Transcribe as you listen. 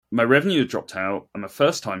my revenue had dropped out. I'm a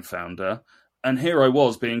first-time founder. And here I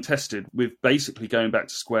was being tested with basically going back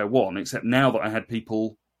to square one, except now that I had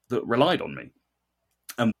people that relied on me.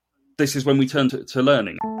 And this is when we turn to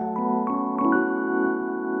learning.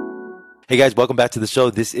 Hey guys, welcome back to the show.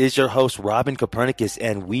 This is your host, Robin Copernicus,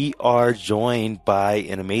 and we are joined by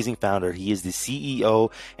an amazing founder. He is the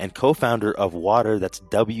CEO and co-founder of Wotter. That's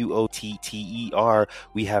WOTTER.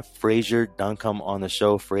 We have Fraser Duncombe on the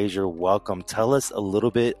show. Fraser, welcome. Tell us a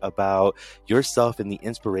little bit about yourself and the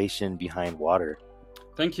inspiration behind Wotter.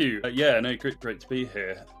 Thank you. Great to be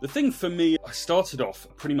here. The thing for me, I started off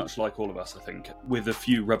pretty much like all of us, I think, with a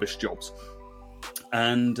few rubbish jobs.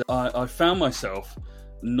 And I found myself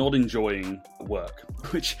not enjoying work,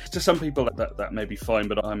 which to some people that may be fine,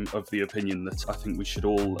 but I'm of the opinion that I think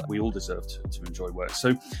we all deserve to enjoy work.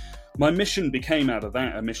 So my mission became out of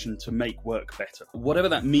that a mission to make work better. Whatever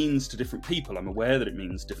that means to different people, I'm aware that it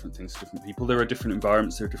means different things to different people. There are different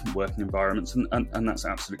environments, there are different working environments, and that's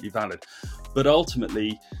absolutely valid. But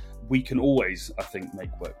ultimately, we can always, I think,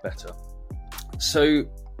 make work better. So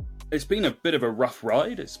it's been a bit of a rough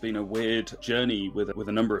ride. It's been a weird journey with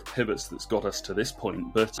a number of pivots that's got us to this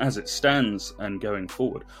point. But as it stands and going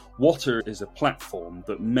forward, Wotter is a platform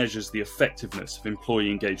that measures the effectiveness of employee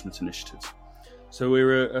engagement initiatives. So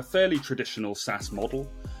we're a fairly traditional SaaS model.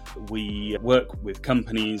 We work with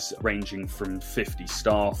companies ranging from 50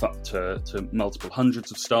 staff up to multiple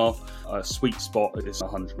hundreds of staff. Our sweet spot is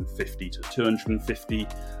 150 to 250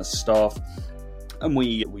 staff. And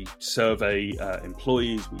we survey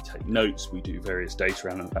employees, we take notes, we do various data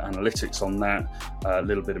analytics on that, a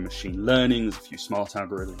little bit of machine learning, there's a few smart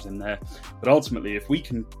algorithms in there. But ultimately, if we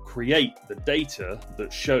can create the data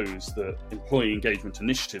that shows that employee engagement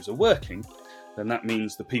initiatives are working, then that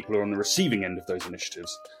means the people who are on the receiving end of those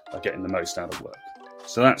initiatives are getting the most out of work.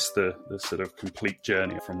 So that's the sort of complete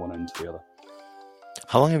journey from one end to the other.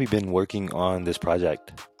 How long have you been working on this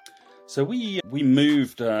project? So we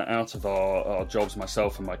moved out of our jobs,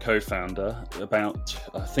 myself and my co-founder, about,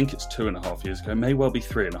 I think it's 2.5 years ago, may well be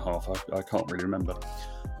 3.5, I can't really remember.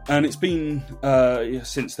 And it's been,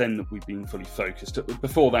 since then that we've been fully focused.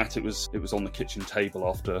 Before that, it was on the kitchen table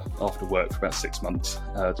after work for about 6 months,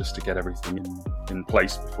 just to get everything in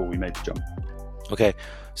place before we made the jump. Okay,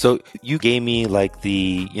 so you gave me like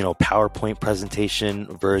the PowerPoint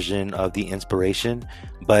presentation version of the inspiration,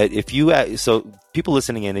 but so people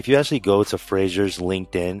listening in, if you actually go to Fraser's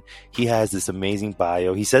LinkedIn, he has this amazing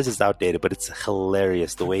bio. He says it's outdated, but it's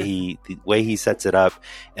hilarious the way he sets it up.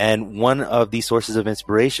 And one of the sources of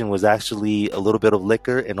inspiration was actually a little bit of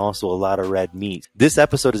liquor and also a lot of red meat. This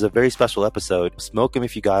episode is a very special episode. Smoke them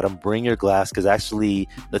if you got them. Bring your glass, because actually,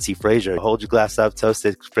 let's see, Fraser, hold your glass up, toast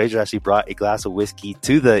it. Fraser actually brought a glass of whiskey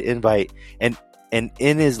to the invite, and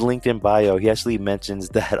in his LinkedIn bio, he actually mentions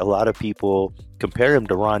that a lot of people compare him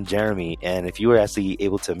to Ron Jeremy. And if you were actually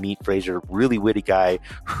able to meet Fraser, really witty guy,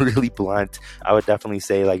 really blunt, I would definitely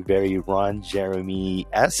say like very Ron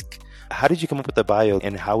Jeremy-esque. How did you come up with the bio,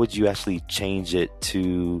 and how would you actually change it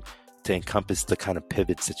to encompass the kind of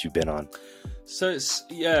pivots that you've been on? So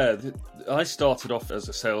I started off as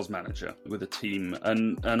a sales manager with a team,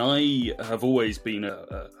 and I have always been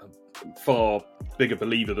a far bigger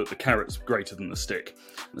believer that the carrot's greater than the stick.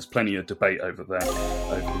 There's plenty of debate over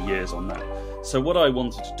the years on that. So what I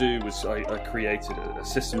wanted to do was I created a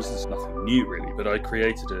system. This is nothing new really, but I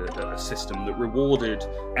created a system that rewarded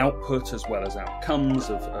output as well as outcomes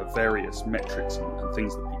of various metrics and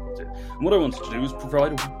things that people did. And what I wanted to do was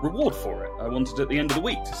provide a reward for it. I wanted at the end of the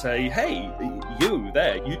week to say, hey,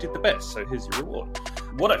 you did the best, so here's your reward.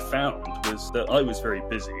 What I found was that I was very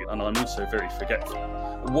busy, and I'm also very forgetful.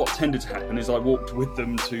 What tended to happen is I walked with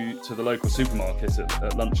them to the local supermarket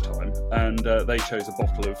at lunchtime, and they chose a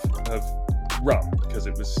bottle of rum, because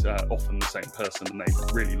it was often the same person and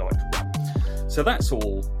they really liked rum. So that's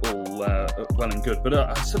all well and good, but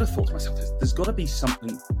I sort of thought to myself, there's got to be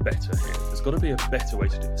something better here. There's got to be a better way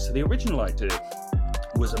to do this. So the original idea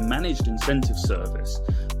was a managed incentive service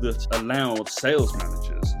that allowed sales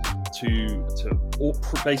managers to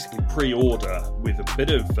basically pre-order with a bit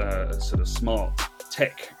of sort of smart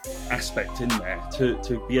tech aspect in there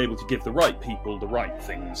to be able to give the right people the right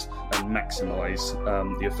things and maximise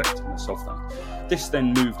the effectiveness of that. This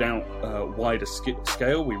then moved out wider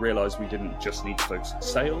scale. We realised we didn't just need to focus on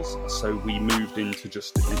sales, so we moved into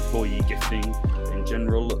just employee gifting in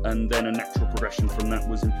general, and then a natural progression from that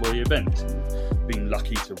was employee events. We've been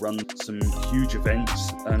lucky to run some huge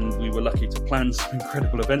events, and we were lucky to plan some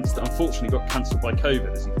incredible events that unfortunately got cancelled by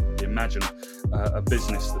COVID. As you can imagine, a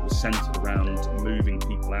business that was centred around moving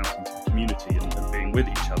people out into the community and being with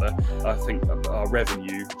each other, I think our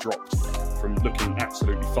revenue dropped from looking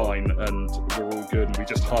absolutely fine and we're all good and we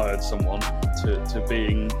just hired someone to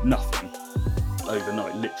being nothing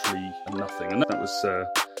overnight, literally nothing. And that was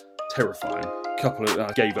terrifying.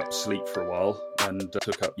 I gave up sleep for a while and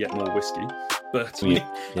took up yet more whiskey. But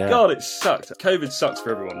God, it sucked. COVID sucks for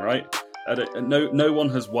everyone, right? No one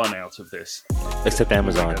has won out of this. Except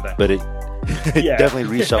Amazon, but it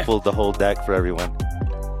definitely reshuffled the whole deck for everyone.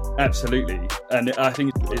 Absolutely. And I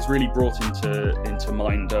think it's really brought into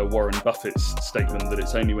mind Warren Buffett's statement that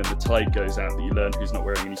it's only when the tide goes out that you learn who's not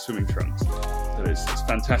wearing any swimming trunks. That it's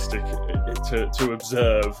fantastic to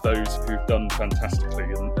observe those who've done fantastically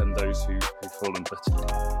and those who've fallen better.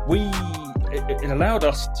 It allowed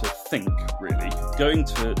us to think, really. Going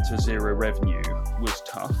to zero revenue was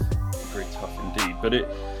tough, very tough indeed. But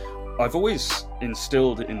I've always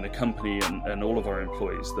instilled in the company and all of our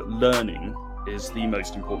employees that learning is the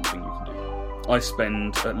most important thing you can do. I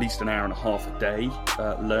spend at least an hour and a half a day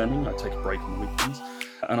learning. I take a break on the weekends.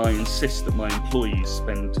 And I insist that my employees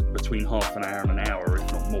spend between half an hour and an hour,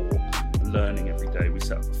 if not more, learning every day. We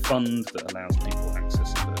set up a fund that allows people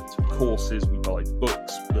access to courses. We buy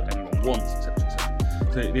books that anyone wants, etc.,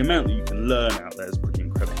 etc. So the amount that you can learn out there is pretty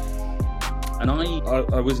incredible. And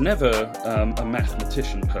I was never a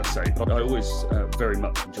mathematician per se, but I always very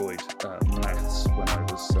much enjoyed maths when I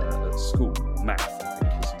was at school. Math, I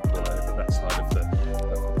think, as you call it, over that side of the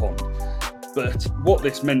pond. But what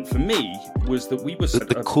this meant for me was that we were...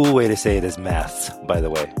 The cool way to say it is maths, by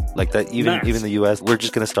the way. Like that, even in the US, we're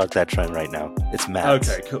just going to start that trend right now. It's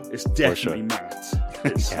maths. Okay, cool. It's definitely maths.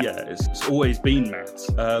 It's always been maths.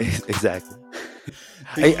 Exactly.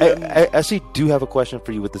 I actually do have a question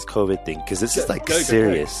for you with this COVID thing, because this is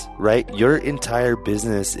serious, right? Your entire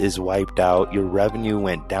business is wiped out. Your revenue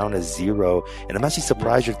went down to zero. And I'm actually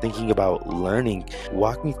surprised you're thinking about learning.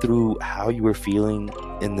 Walk me through how you were feeling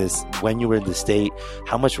in this, when you were in the state,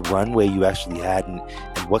 how much runway you actually had, and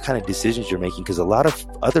what kind of decisions you're making. Because a lot of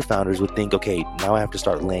other founders would think, okay, now I have to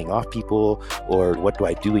start laying off people, or what do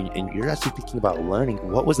I do? And you're actually thinking about learning.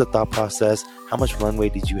 What was the thought process? How much runway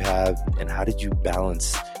did you have? And how did you balance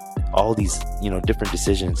all these, different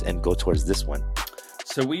decisions and go towards this one?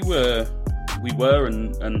 So we were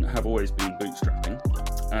and have always been bootstrapping,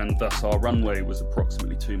 and thus our runway was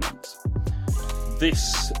approximately 2 months.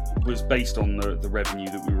 This was based on the revenue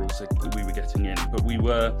that we were getting in, but we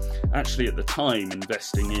were actually at the time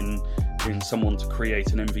investing in someone to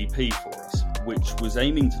create an MVP for us, which was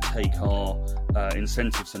aiming to take our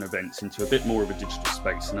incentives and events into a bit more of a digital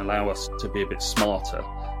space and allow us to be a bit smarter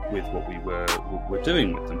with what we were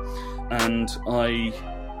doing with them. And I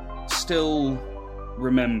still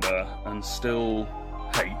remember and still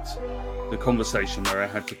hate the conversation where I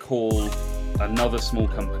had to call another small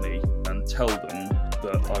company and tell them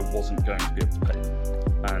that I wasn't going to be able to pay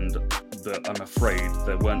them, and that I'm afraid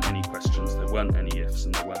there weren't any questions, there weren't any ifs,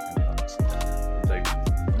 and there weren't any buts.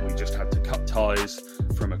 We just had to cut ties.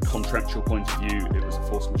 From a contractual point of view, it was a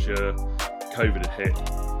force majeure. COVID had hit,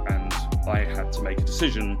 and I had to make a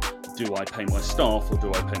decision. Do I pay my staff or do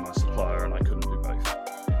I pay my supplier? And I couldn't do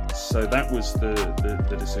both. So that was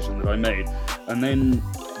the decision that I made. And then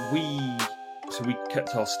we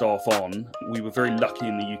kept our staff on. We were very lucky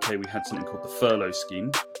in the UK. We had something called the furlough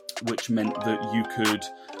scheme, which meant that you could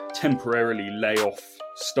temporarily lay off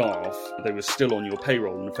staff. They were still on your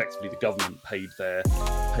payroll, and effectively the government paid their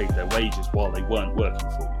wages while they weren't working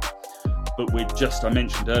for you. But I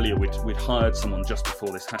mentioned earlier, we'd hired someone just before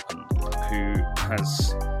this happened who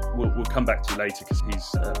we'll come back to later, because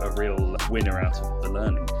he's a real winner out of the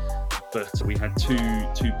learning. But we had two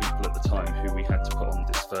people at the time who we had to put on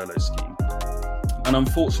this furlough scheme. And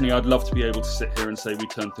unfortunately, I'd love to be able to sit here and say we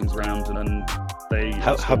turned things around, and they...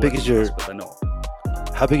 How big is your... But they're not.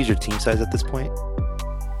 How big is your team size at this point?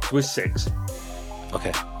 We're 6.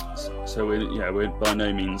 Okay. So we're by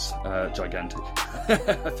no means gigantic.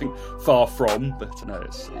 I think far from, but no,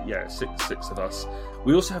 it's six of us.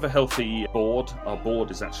 We also have a healthy board. Our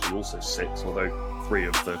board is actually also 6, although 3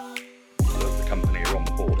 of the company are on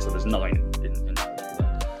the board, so there's 9 in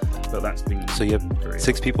total. But that's been... So you have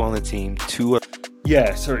 6 people on the team, 2 are...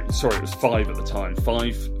 Yeah, sorry, it was 5 at the time.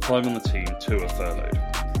 5 on the team, 2 are furloughed.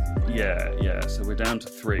 Yeah, so we're down to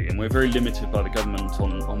 3, and we're very limited by the government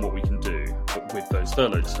on what we can do. But with those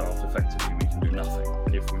furloughed staff, effectively, we can do nothing.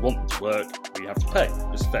 And if we want them to work, we have to pay.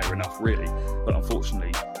 It's fair enough, really. But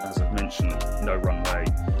unfortunately, as I've mentioned, no runway,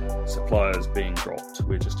 suppliers being dropped.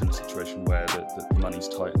 We're just in a situation where the money's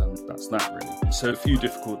tight, and that's that, really. So a few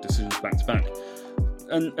difficult decisions back to back.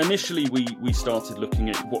 And initially we started looking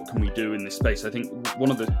at what can we do in this space. I think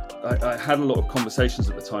I had a lot of conversations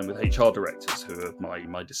at the time with HR directors who are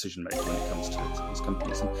my decision maker when it comes to these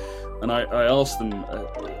companies. And I asked them,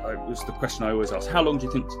 it was the question I always ask, how long do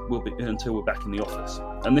you think we'll be until we're back in the office?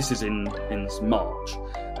 And this is in March.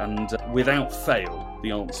 And without fail,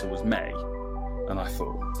 the answer was May. And I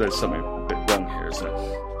thought, there's something a bit wrong here, isn't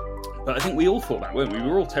it? But I think we all thought that, weren't we? We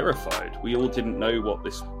were all terrified. We all didn't know what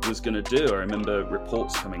this was going to do. I remember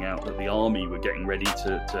reports coming out that the army were getting ready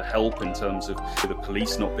to help in terms of the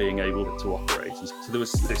police not being able to operate. And so there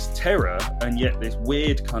was this terror, and yet this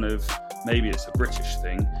weird kind of, maybe it's a British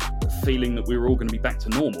thing, feeling that we were all going to be back to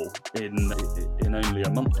normal in only a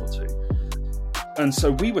month or two. And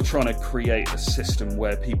so we were trying to create a system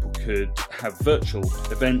where people could have virtual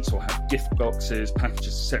events or have gift boxes,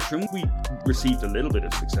 packages, etc. And we received a little bit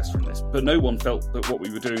of success from this, but no one felt that what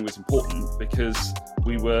we were doing was important because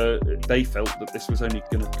they felt that this was only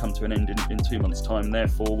going to come to an end in 2 months' time. And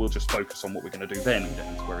therefore, we'll just focus on what we're going to do then. We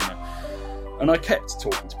don't need to worry now. And I kept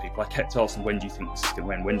talking to people. I kept asking, when do you think this is going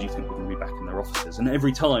to end? When do you think we're going to be back in their offices? And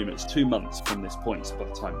every time it's 2 months from this point. So by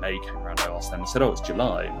the time May came around, I asked them, I said, it's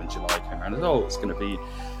July. And when July came around, I said, it's going to be.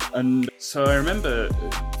 And so I remember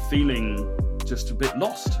feeling just a bit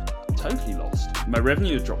lost, totally lost. My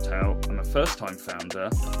revenue had dropped out. I'm a first-time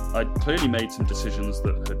founder. I'd clearly made some decisions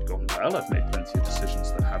that had gone well. I've made plenty of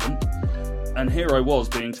decisions that haven't. And here I was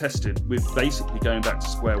being tested with basically going back to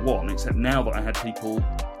square one, except now that I had people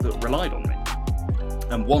that relied on me,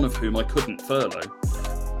 and one of whom I couldn't furlough.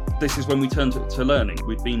 This is when we turned to learning.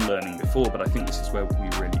 We'd been learning before, but I think this is where we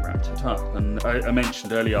really ramped it up. And I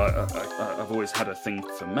mentioned earlier, I've always had a thing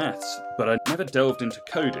for maths, but I never delved into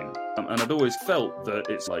coding. And I'd always felt that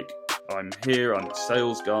it's like, I'm here, I'm a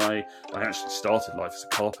sales guy. I actually started life as a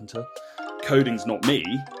carpenter. Coding's not me.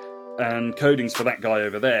 And coding's for that guy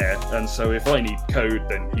over there. And so if I need code,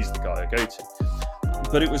 then he's the guy I go to.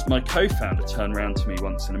 But it was my co-founder turned around to me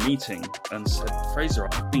once in a meeting and said, Fraser,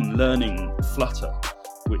 I've been learning Flutter,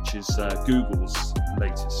 which is Google's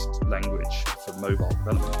latest language for mobile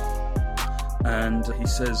development. And he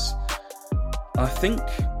says, I think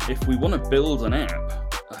if we want to build an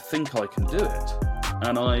app, I think I can do it.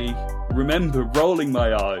 And I remember rolling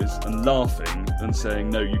my eyes and laughing and saying,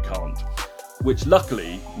 no, you can't. Which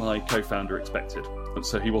luckily my co-founder expected,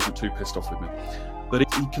 so he wasn't too pissed off with me. But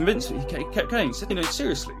he convinced me, he kept going, he said,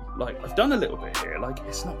 seriously, like, I've done a little bit here, like,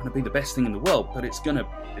 it's not going to be the best thing in the world, but it's going to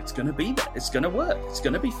be there, it's going to work, it's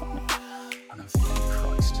going to be fine. And I'm thinking,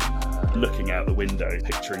 Christ, looking out the window,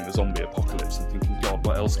 picturing the zombie apocalypse and thinking, God,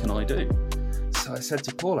 what else can I do? So I said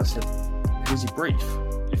to Paul, here's your brief.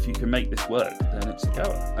 If you can make this work, then it's a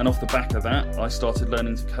goer. And off the back of that, I started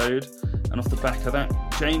learning to code. And off the back of that,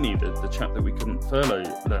 Jamie, the chap that we couldn't furlough,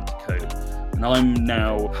 learned to code. And I'm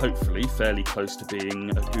now, hopefully, fairly close to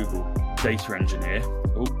being a Google data engineer.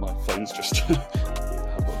 Oh, my phone's just...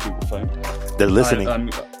 I've got a Google phone. They're listening.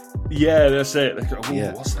 Yeah, that's it. They go,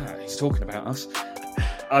 yeah. What's that? He's talking about us.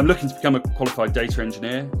 I'm looking to become a qualified data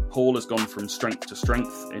engineer. Paul has gone from strength to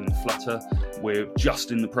strength in Flutter. We're just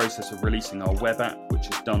in the process of releasing our web app, which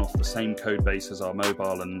is done off the same code base as our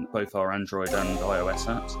mobile and both our Android and iOS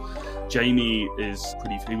apps. Jamie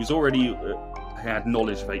he was already, had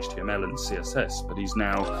knowledge of HTML and CSS, but he's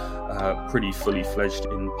now pretty fully fledged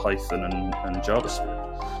in Python and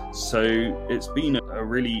JavaScript. So it's been a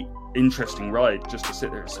really interesting ride just to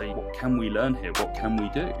sit there and say, what can we learn here? What can we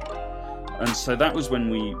do? And so that was when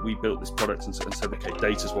we built this product and said, okay,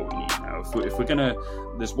 data's what we need now. If we're going to,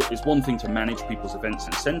 it's one thing to manage people's events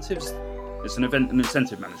and incentives. It's an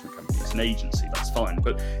incentive management company. It's an agency, that's fine.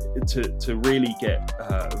 But to really get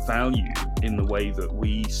value in the way that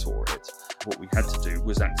we saw it, what we had to do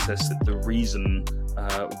was access the reason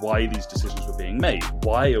why these decisions were being made.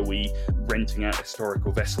 Why are we renting out a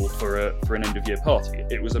historical vessel for an end-of-year party?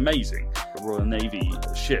 It was amazing. The Royal Navy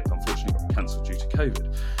ship, unfortunately, got cancelled due to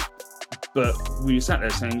COVID. But we sat there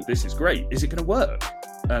saying, this is great. Is it going to work?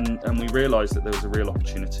 And we realised that there was a real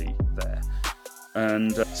opportunity there.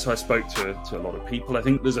 And so I spoke to a lot of people. I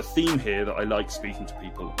think there's a theme here that I like speaking to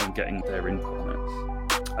people and getting their input on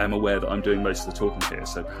it. I'm aware that I'm doing most of the talking here,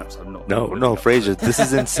 so perhaps I'm not. No, Fraser, this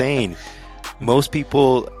is insane. When most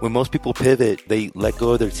people pivot, they let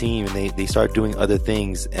go of their team and they start doing other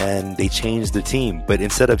things and they change the team. But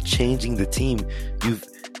instead of changing the team, you've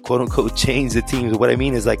quote unquote change the team. What I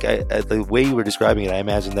mean is, like, the way you were describing it, I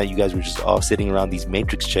imagine that you guys were just all sitting around these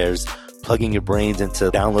matrix chairs, plugging your brains into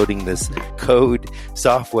downloading this code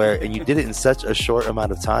software, and you did it in such a short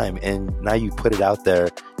amount of time, and now you put it out there.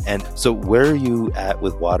 And so where are you at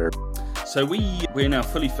with Water? So we're now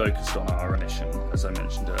fully focused on our mission, as I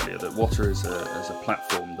mentioned earlier, that Water is a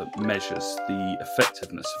platform that measures the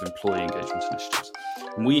effectiveness of employee engagement initiatives.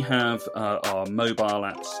 And we have our mobile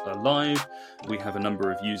apps live. We have a number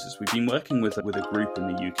of users. We've been working with a group in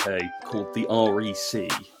the UK called the REC,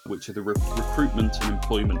 which are the Recruitment and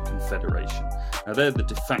Employment Confederation. Now, they're the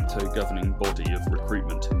de facto governing body of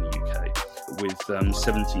recruitment in the UK, with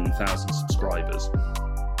 17,000 subscribers,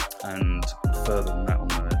 and further than that on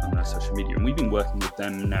their social media. And we've been working with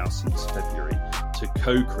them now since February to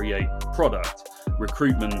co-create product.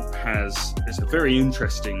 Recruitment is a very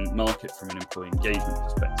interesting market from an employee engagement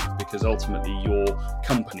perspective, because ultimately your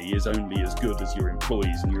company is only as good as your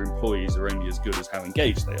employees, and your employees are only as good as how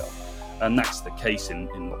engaged they are. And that's the case in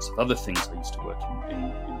lots of other things. I used to work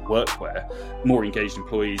in workwear. More engaged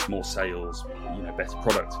employees, more sales, better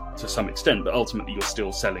product to some extent, but ultimately you're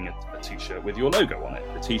still selling a t-shirt with your logo on it.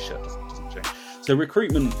 The t-shirt doesn't change. So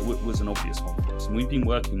recruitment was an obvious one for us, and we've been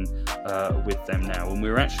working with them now, and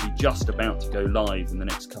we're actually just about to go live in the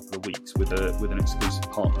next couple of weeks with an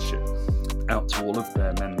exclusive partnership out to all of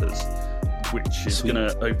their members, which is going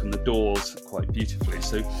to open the doors quite beautifully.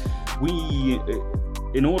 So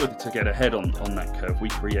in order to get ahead on that curve, we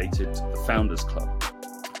created the Founders Club.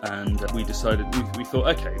 And we decided, we thought,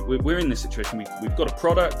 okay, we're in this situation, we've got a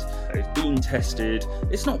product, it's been tested,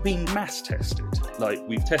 it's not been mass tested. Like,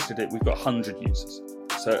 we've tested it, we've got 100 users.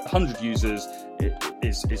 So 100 users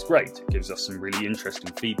is great. It gives us some really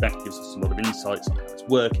interesting feedback, it gives us a lot of insights on how it's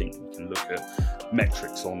working. We can look at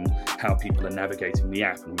metrics on how people are navigating the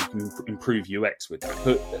app, and we can improve UX with that.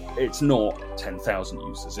 But it's not 10,000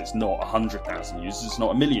 users, it's not 100,000 users, it's not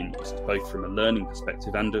 1 million users, both from a learning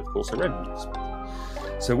perspective and, of course, a revenue perspective.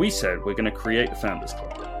 So we said we're going to create the Founders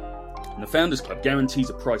Club. And the Founders Club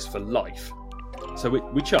guarantees a price for life. So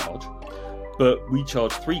we charge, but we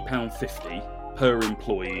charge £3.50 per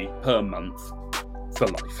employee per month for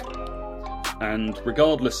life. And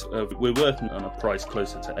regardless of, we're working on a price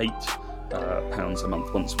closer to £8 a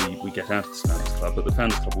month once we get out of the Founders Club, but the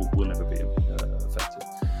Founders Club will never be effective.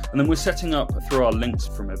 And then we're setting up, through our links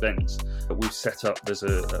from events, we've set up, there's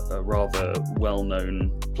a rather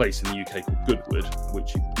well-known place in the UK called Goodwood,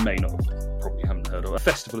 which you may not probably haven't heard of. A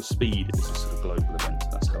Festival of Speed is a sort of global event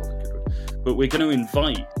that's held at Goodwood. But we're going to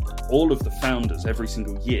invite all of the founders every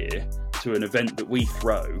single year to an event that we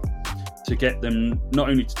throw to get them not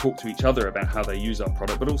only to talk to each other about how they use our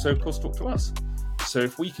product, but also, of course, talk to us. So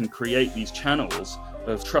if we can create these channels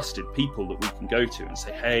of trusted people that we can go to and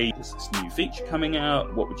say, hey, there's this new feature coming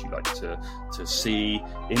out, what would you like to see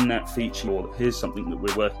in that feature? Or here's something that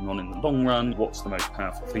we're working on in the long run, what's the most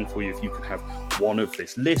powerful thing for you? If you could have one of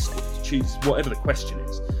this list, or choose whatever the question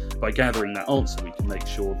is, by gathering that answer, we can make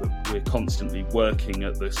sure that we're constantly working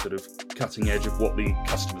at the sort of cutting edge of what the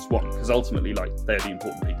customers want, because ultimately, like, they're the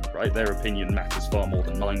important people, right? Their opinion matters far more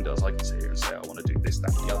than mine does. I can sit here and say, I want to do this,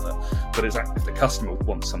 that, and the other. But if the customer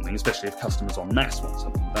wants something, especially if customers en masse want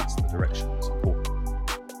something, that's the direction that's important.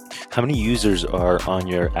 How many users are on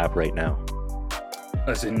your app right now?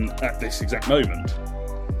 As in, at this exact moment?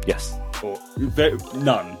 Yes. Or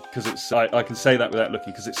none, because I can say that without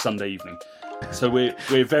looking, because it's Sunday evening. So we're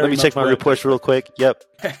very. Let me check my reports real quick. Yep.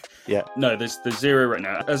 Yeah. No, there's zero right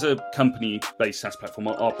now. As a company-based SaaS platform,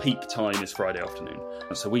 our peak time is Friday afternoon.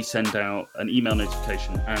 So we send out an email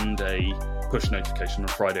notification and a push notification on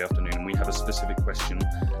Friday afternoon, and we have a specific question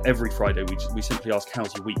every Friday. We simply ask,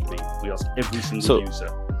 "How's your week been?" We ask every single user.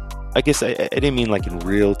 I guess I didn't mean like in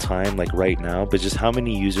real time, like right now, but just how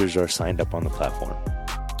many users are signed up on the platform?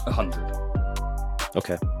 100.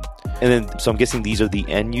 Okay. And then, so I'm guessing these are the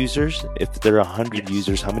end users. If there are 100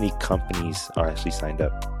 users, how many companies are actually signed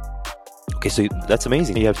up? Okay, so that's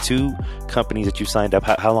amazing. You have 2 companies that you signed up.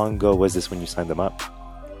 How long ago was this when you signed them up?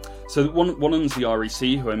 So one of them's the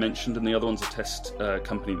REC, who I mentioned, and the other one's a test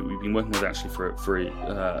company that we've been working with actually for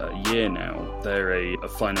a year now. They're a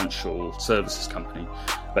financial services company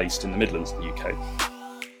based in the Midlands of the UK.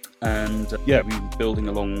 And we've been building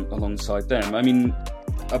alongside them. I mean,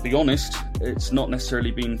 I'll be honest, it's not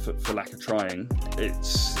necessarily been for lack of trying.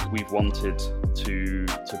 We've wanted to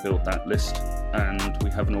build that list, and we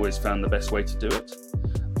haven't always found the best way to do it.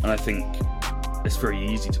 And I think it's very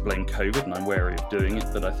easy to blame COVID, and I'm wary of doing it,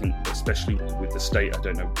 but I think especially with the state, I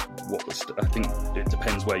don't know I think it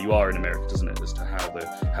depends where you are in America, doesn't it, as to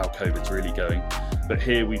how COVID's really going. But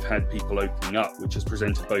here we've had people opening up, which has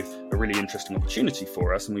presented both a really interesting opportunity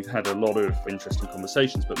for us, and we've had a lot of interesting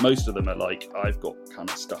conversations, but most of them are like, I've got kind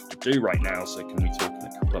of stuff to do right now, so can we talk in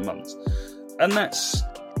a couple of months? And that's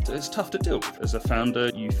it's tough to deal with. As a founder,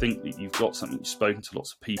 you think that you've got something, you've spoken to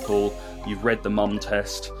lots of people, you've read the mum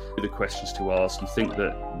test, the questions to ask, you think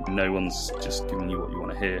that no one's just giving you what you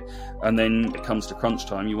want to hear. And then it comes to crunch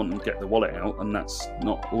time, you want them to get the wallet out, and that's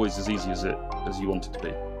not always as easy as you want it to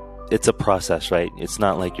be. It's a process, right? It's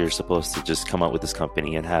not like you're supposed to just come out with this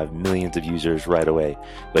company and have millions of users right away.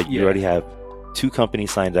 But you already have 2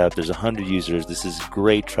 companies signed up. There's 100 users. This is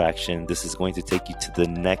great traction. This is going to take you to the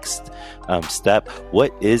next step.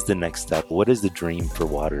 What is the next step? What is the dream for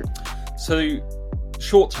Water? So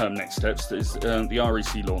short-term next steps is the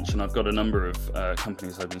REC launch, and I've got a number of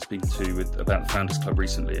companies I've been speaking to about the Founders Club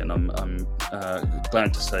recently, and I'm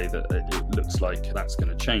glad to say that it looks like that's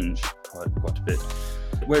going to change quite a bit.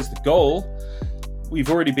 Where's the goal?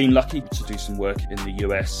 We've already been lucky to do some work in the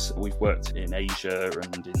US. We've worked in Asia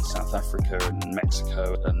and in South Africa and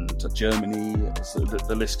Mexico and Germany. So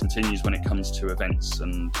the list continues when it comes to events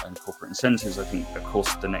and corporate incentives. I think, of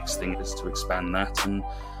course, the next thing is to expand that. And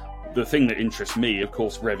the thing that interests me, of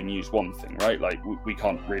course, revenue is one thing, right? Like, we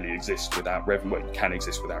can't really exist without revenue. Well, you can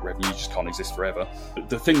exist without revenue, you just can't exist forever. But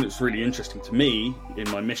the thing that's really interesting to me in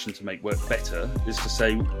my mission to make work better is to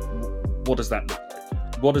say, what does that look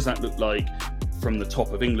like? What does that look like from the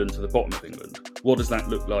top of England to the bottom of England? What does that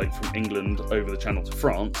look like from England over the channel to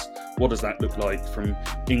France? What does that look like from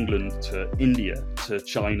England to India, to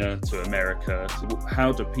China, to America?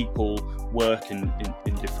 How do people work in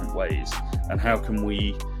different ways? And how can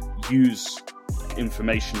we use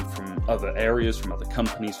information from other areas, from other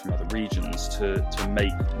companies, from other regions to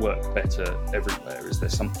make work better everywhere? Is there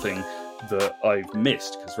something that I've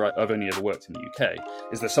missed? Because I've only ever worked in the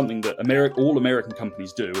UK. Is there something that all American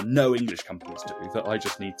companies do and no English companies do that I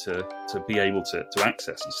just need to be able to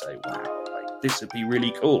access and say, wow, like, this would be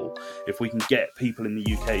really cool. If we can get people in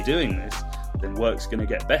the UK doing this, then work's going to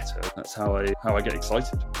get better. That's how I get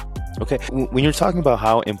excited. Okay, when you're talking about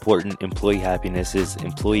how important employee happiness is,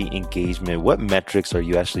 employee engagement, what metrics are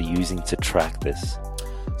you actually using to track this?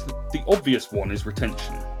 So the obvious one is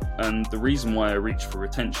retention. And the reason why I reach for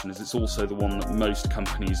retention is it's also the one that most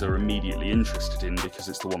companies are immediately interested in, because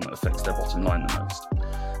it's the one that affects their bottom line the most.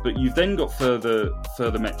 But you've then got further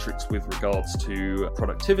metrics with regards to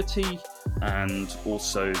productivity and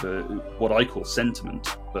also what I call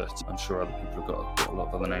sentiment, but I'm sure other people have got a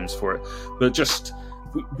lot of other names for it. But just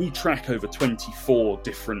we track over 24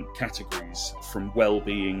 different categories, from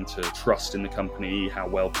well-being to trust in the company, how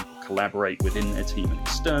well people collaborate within their team and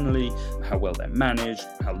externally, how well they're managed,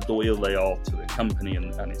 how loyal they are to the company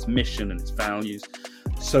and its mission and its values.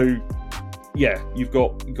 So, yeah, you've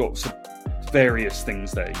got some various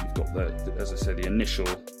things there. You've got as I say, the initial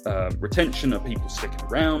retention of people sticking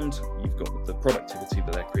around. You've got the productivity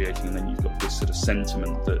that they're creating, and then you've got this sort of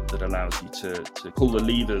sentiment that allows you to pull the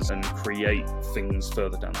levers and create things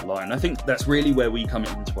further down the line. I think that's really where we come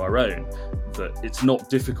into our own. That it's not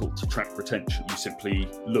difficult to track retention. You simply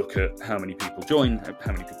look at how many people joined,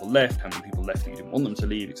 how many people left that you didn't want them to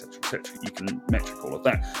leave, etc., etc. You can metric all of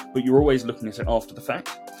that, but you're always looking at it after the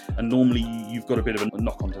fact, and normally you've got a bit of a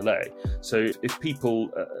knock-on delay. So if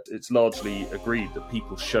people, it's largely agreed that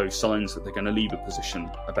people show signs that they're going to leave a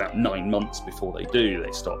position about 9 months before they do.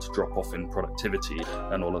 They start to drop off in productivity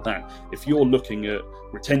and all of that. If you're looking at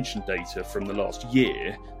retention data from the last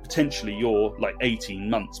year, potentially you're like 18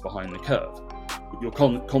 months behind the curve. You're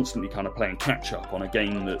constantly kind of playing catch up on a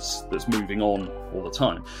game that's moving on all the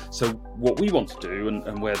time. So what we want to do,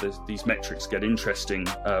 and where these metrics get interesting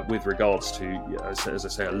with regards to, as I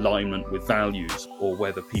say, alignment with values, or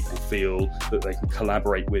whether people feel that they can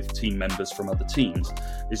collaborate with team members from other teams,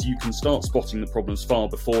 is you can start spotting the problems far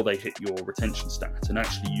before they hit your retention stat, and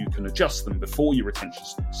actually you can adjust them before your retention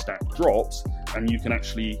stat drops, and you can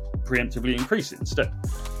actually preemptively increase it instead.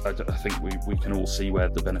 I think we can all see where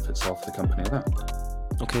the benefits are for the company of that.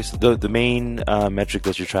 Okay, so the main metric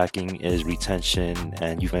that you're tracking is retention,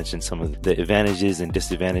 and you've mentioned some of the advantages and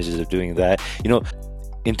disadvantages of doing that.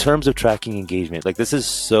 In terms of tracking engagement, like, this is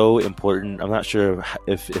so important. I'm not sure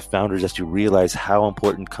if founders actually realize how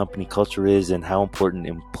important company culture is and how important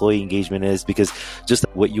employee engagement is, because just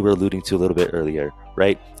what you were alluding to a little bit earlier,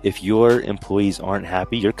 right? If your employees aren't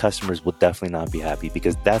happy, your customers will definitely not be happy,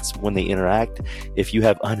 because that's when they interact. If you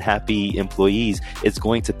have unhappy employees, it's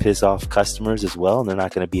going to piss off customers as well, and they're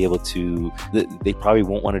not going to be able to, they probably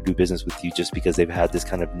won't want to do business with you just because they've had this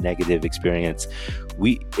kind of negative experience.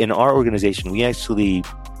 In our organization, we actually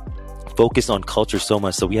focus on culture so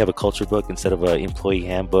much. So we have a culture book instead of an employee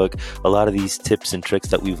handbook. A lot of these tips and tricks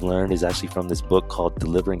that we've learned is actually from this book called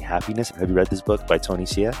Delivering Happiness. Have you read this book by Tony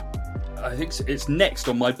Hsieh? I think it's next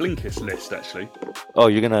on my Blinkist list, actually. Oh,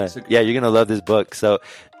 you're gonna love this book. So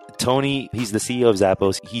Tony, he's the CEO of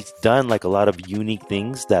Zappos. He's done like a lot of unique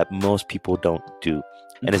things that most people don't do.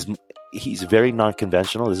 And he's very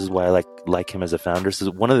non-conventional. This is why I like him as a founder.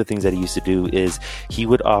 So one of the things that he used to do is he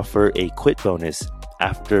would offer a quit bonus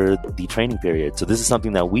after the training period. So this is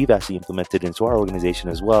something that we've actually implemented into our organization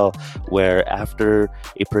as well, where after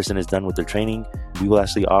a person is done with their training, we will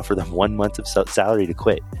actually offer them 1 month of salary to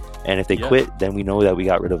quit. And if they quit, then we know that we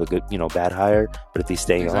got rid of a good, bad hire. But if they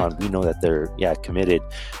stay on, we know that they're committed.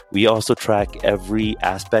 We also track every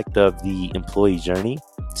aspect of the employee journey.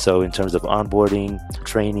 So in terms of onboarding,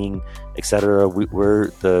 training, etc., we're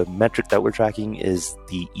the metric that we're tracking is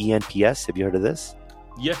the ENPS. Have you heard of this?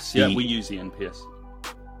 Yes, we use ENPS.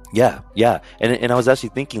 Yeah. And I was actually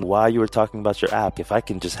thinking while you were talking about your app, if I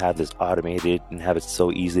can just have this automated and have it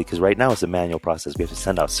so easily, because right now it's a manual process. We have to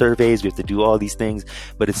send out surveys, we have to do all these things,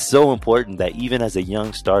 but it's so important that even as a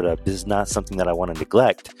young startup, this is not something that I want to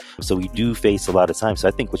neglect. So we do face a lot of time. So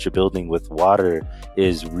I think what you're building with Water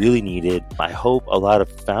is really needed. I hope a lot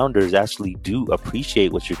of founders actually do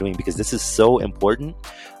appreciate what you're doing, because this is so important.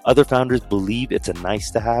 Other founders believe it's a nice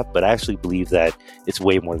to have, but I actually believe that it's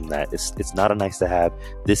way more than that. It's not a nice to have.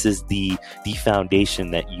 This is the foundation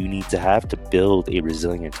that you need to have to build a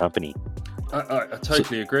resilient company. I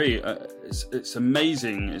totally agree. It's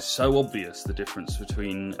amazing. It's so obvious the difference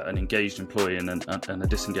between an engaged employee and a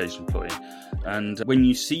disengaged employee. And when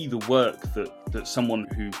you see the work that someone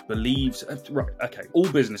who believes, all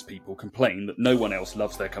business people complain that no one else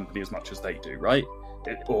loves their company as much as they do, right?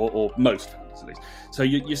 Or most founders at least. So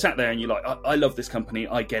you sat there and you're like, I love this company,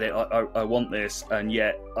 I get it, I want this, and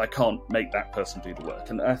yet I can't make that person do the work.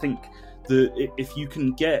 And I think if you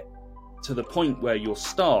can get to the point where your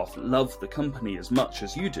staff love the company as much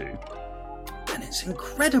as you do, then it's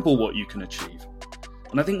incredible what you can achieve.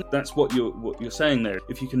 And I think that's what you're saying there.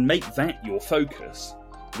 If you can make that your focus,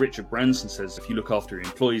 Richard Branson says, if you look after your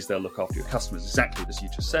employees, they'll look after your customers, exactly as you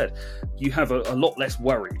just said. You have a lot less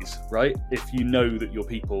worries, right? If you know that your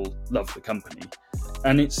people love the company.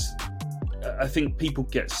 And I think people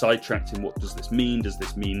get sidetracked in what does this mean? Does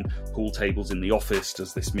this mean pool tables in the office?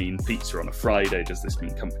 Does this mean pizza on a Friday? Does this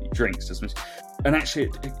mean company drinks? And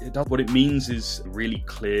actually, it does. What it means is really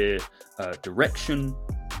clear direction,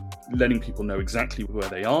 letting people know exactly where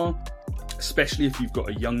they are. Especially if you've got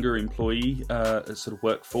a younger employee sort of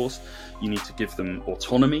workforce, you need to give them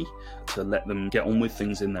autonomy to let them get on with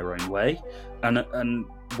things in their own way. And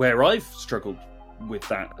where I've struggled with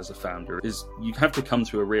that as a founder is you have to come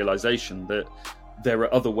to a realization that there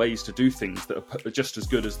are other ways to do things that are just as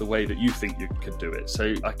good as the way that you think you could do it.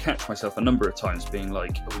 So I catch myself a number of times being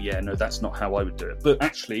like, oh yeah, no, that's not how I would do it. But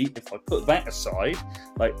actually, if I put that aside,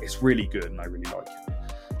 it's really good and I really like it.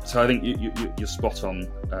 So I think you're spot on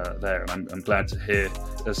there, and I'm glad to hear,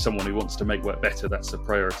 as someone who wants to make work better, that's a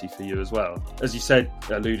priority for you as well. As you said,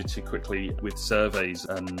 alluded to quickly, with surveys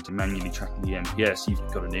and manually tracking the NPS, you've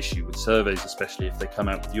got an issue with surveys, especially if they come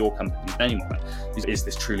out with your company's name on it. Is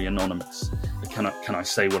this truly anonymous? Can I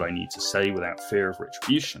say what I need to say without fear of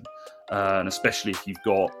retribution? And especially if you've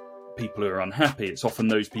got people who are unhappy, it's often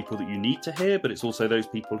those people that you need to hear, but it's also those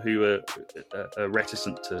people who are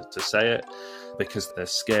reticent to say it because they're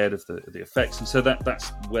scared of the effects. And so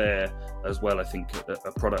that's where, as well, I think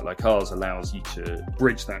a product like ours allows you to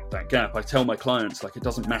bridge that gap. I tell my clients, it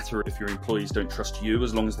doesn't matter if your employees don't trust you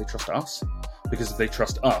as long as they trust us, because if they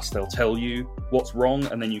trust us, they'll tell you what's wrong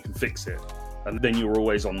and then you can fix it. And then you're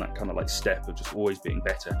always on that kind of step of just always being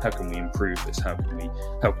better. How can we improve this? How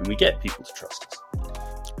can we get people to trust us?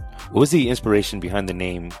 What was the inspiration behind the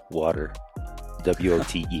name Water?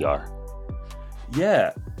 WOTER.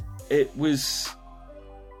 Yeah, it was,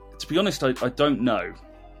 to be honest, I don't know.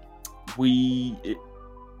 We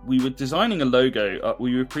were designing a logo.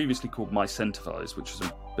 We were previously called MyCentivize, which was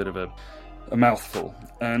a bit of a mouthful.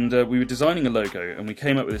 And we were designing a logo, and we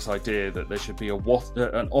came up with this idea that there should be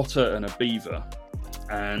an otter and a beaver,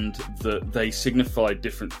 and that they signified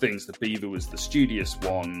different things. The beaver was the studious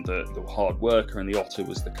one, the hard worker, and the otter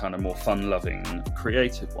was the kind of more fun-loving,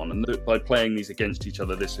 creative one. And by playing these against each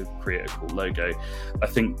other, this would create a cool logo. I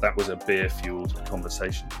think that was a beer-fueled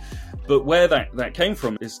conversation. But where that came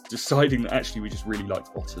from is deciding that actually we just really liked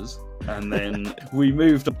otters. And then we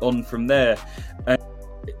moved on from there. And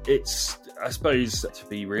it's, I suppose, to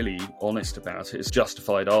be really honest about it, it's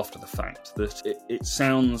justified after the fact that it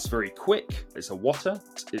sounds very quick. It's a water.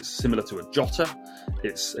 It's similar to a jotter.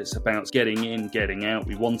 It's about getting in, getting out.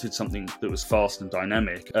 We wanted something that was fast and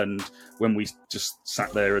dynamic. And when we just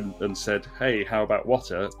sat there and said, "Hey, how about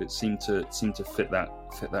water?" it seemed to fit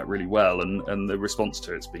that really well. And the response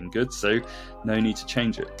to it's been good. So no need to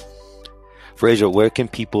change it. Fraser, where can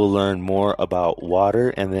people learn more about Water?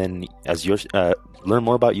 And then, as your learn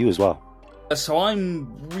more about you as well? So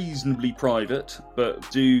I'm reasonably private,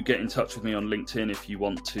 but do get in touch with me on LinkedIn if you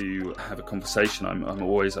want to have a conversation. I'm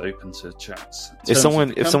always open to chats. If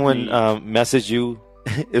someone messaged you,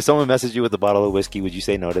 if someone messaged you with a bottle of whiskey, would you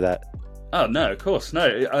say no to that? Oh, no, of course.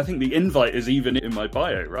 No, I think the invite is even in my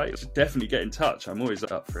bio, right? So definitely get in touch. I'm always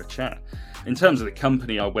up for a chat. In terms of the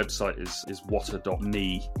company, our website is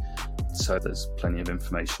water.me. So there's plenty of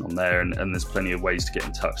information on there, and there's plenty of ways to get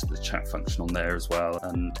in touch. There's a chat function on there as well.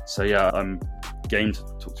 And so, yeah, I'm game to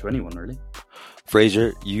talk to anyone, really.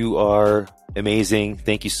 Fraser, you are amazing.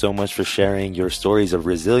 Thank you so much for sharing your stories of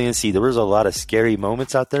resiliency. There was a lot of scary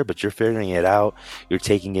moments out there, but you're figuring it out. You're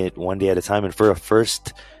taking it one day at a time. And for a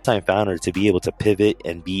first-time founder to be able to pivot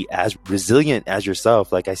and be as resilient as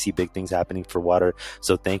yourself, like I see big things happening for water.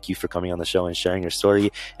 So thank you for coming on the show and sharing your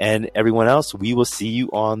story. And everyone else, we will see you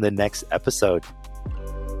on the next episode.